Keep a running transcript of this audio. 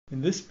In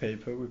this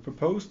paper, we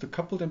proposed the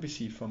coupled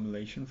MPC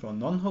formulation for a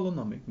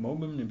non-holonomic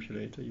mobile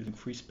manipulator using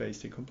free space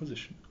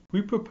decomposition.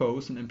 We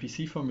propose an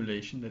MPC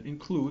formulation that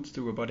includes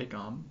the robotic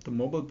arm, the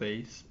mobile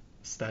base,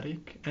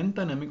 static and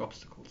dynamic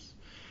obstacles.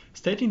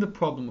 Stating the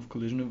problem of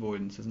collision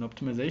avoidance as an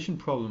optimization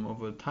problem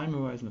over a time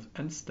horizon of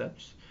n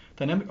steps,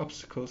 dynamic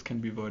obstacles can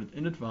be avoided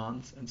in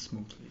advance and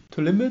smoothly.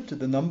 To limit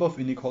the number of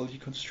inequality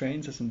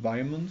constraints as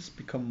environments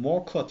become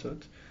more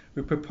cluttered,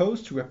 we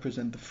propose to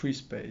represent the free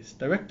space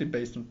directly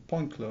based on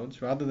point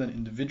clouds rather than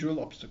individual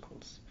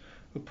obstacles.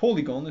 A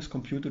polygon is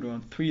computed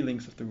around 3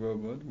 links of the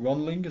robot.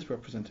 One link is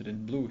represented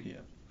in blue here.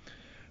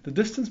 The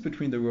distance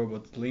between the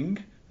robot's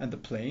link and the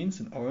planes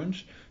in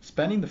orange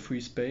spanning the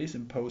free space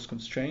impose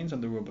constraints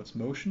on the robot's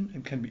motion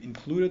and can be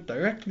included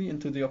directly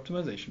into the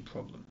optimization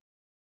problem.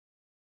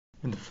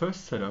 In the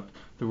first setup,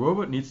 the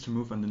robot needs to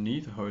move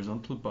underneath a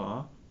horizontal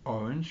bar,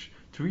 orange,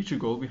 to reach a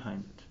goal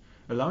behind it.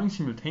 Allowing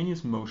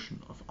simultaneous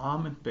motion of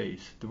arm and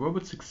base, the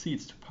robot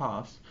succeeds to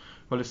pass,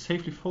 while a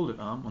safely folded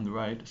arm on the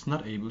right is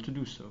not able to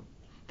do so.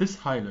 This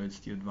highlights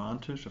the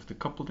advantage of the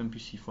coupled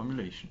MPC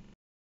formulation.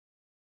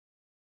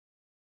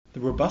 The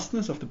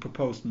robustness of the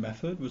proposed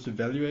method was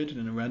evaluated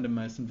in a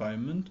randomized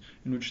environment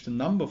in which the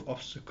number of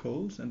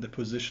obstacles and their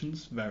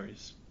positions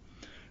varies.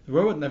 The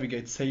robot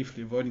navigates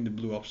safely, avoiding the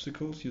blue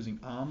obstacles using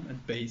arm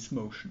and base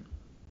motion.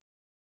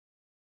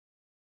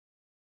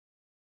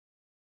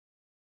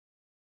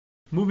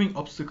 Moving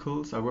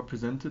obstacles are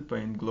represented by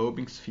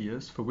englobing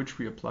spheres for which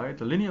we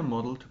applied a linear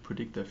model to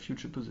predict their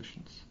future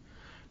positions.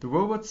 The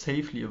robot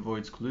safely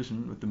avoids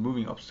collision with the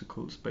moving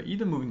obstacles by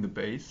either moving the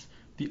base,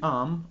 the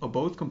arm, or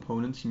both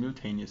components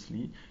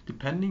simultaneously,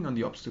 depending on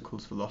the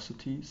obstacle's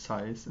velocity,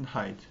 size, and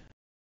height.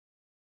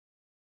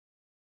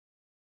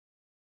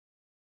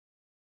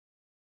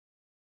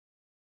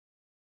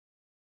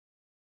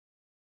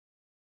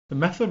 The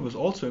method was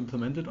also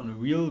implemented on a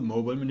real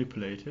mobile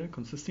manipulator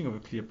consisting of a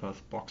ClearPath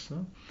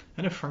Boxer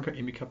and a Franka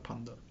Emica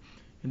Panda.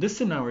 In this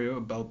scenario,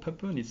 a bell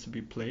pepper needs to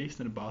be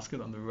placed in a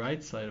basket on the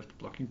right side of the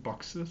blocking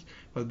boxes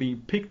while being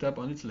picked up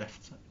on its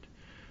left side.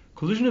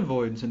 Collision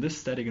avoidance in this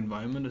static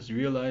environment is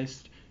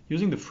realized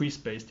using the free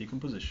space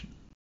decomposition.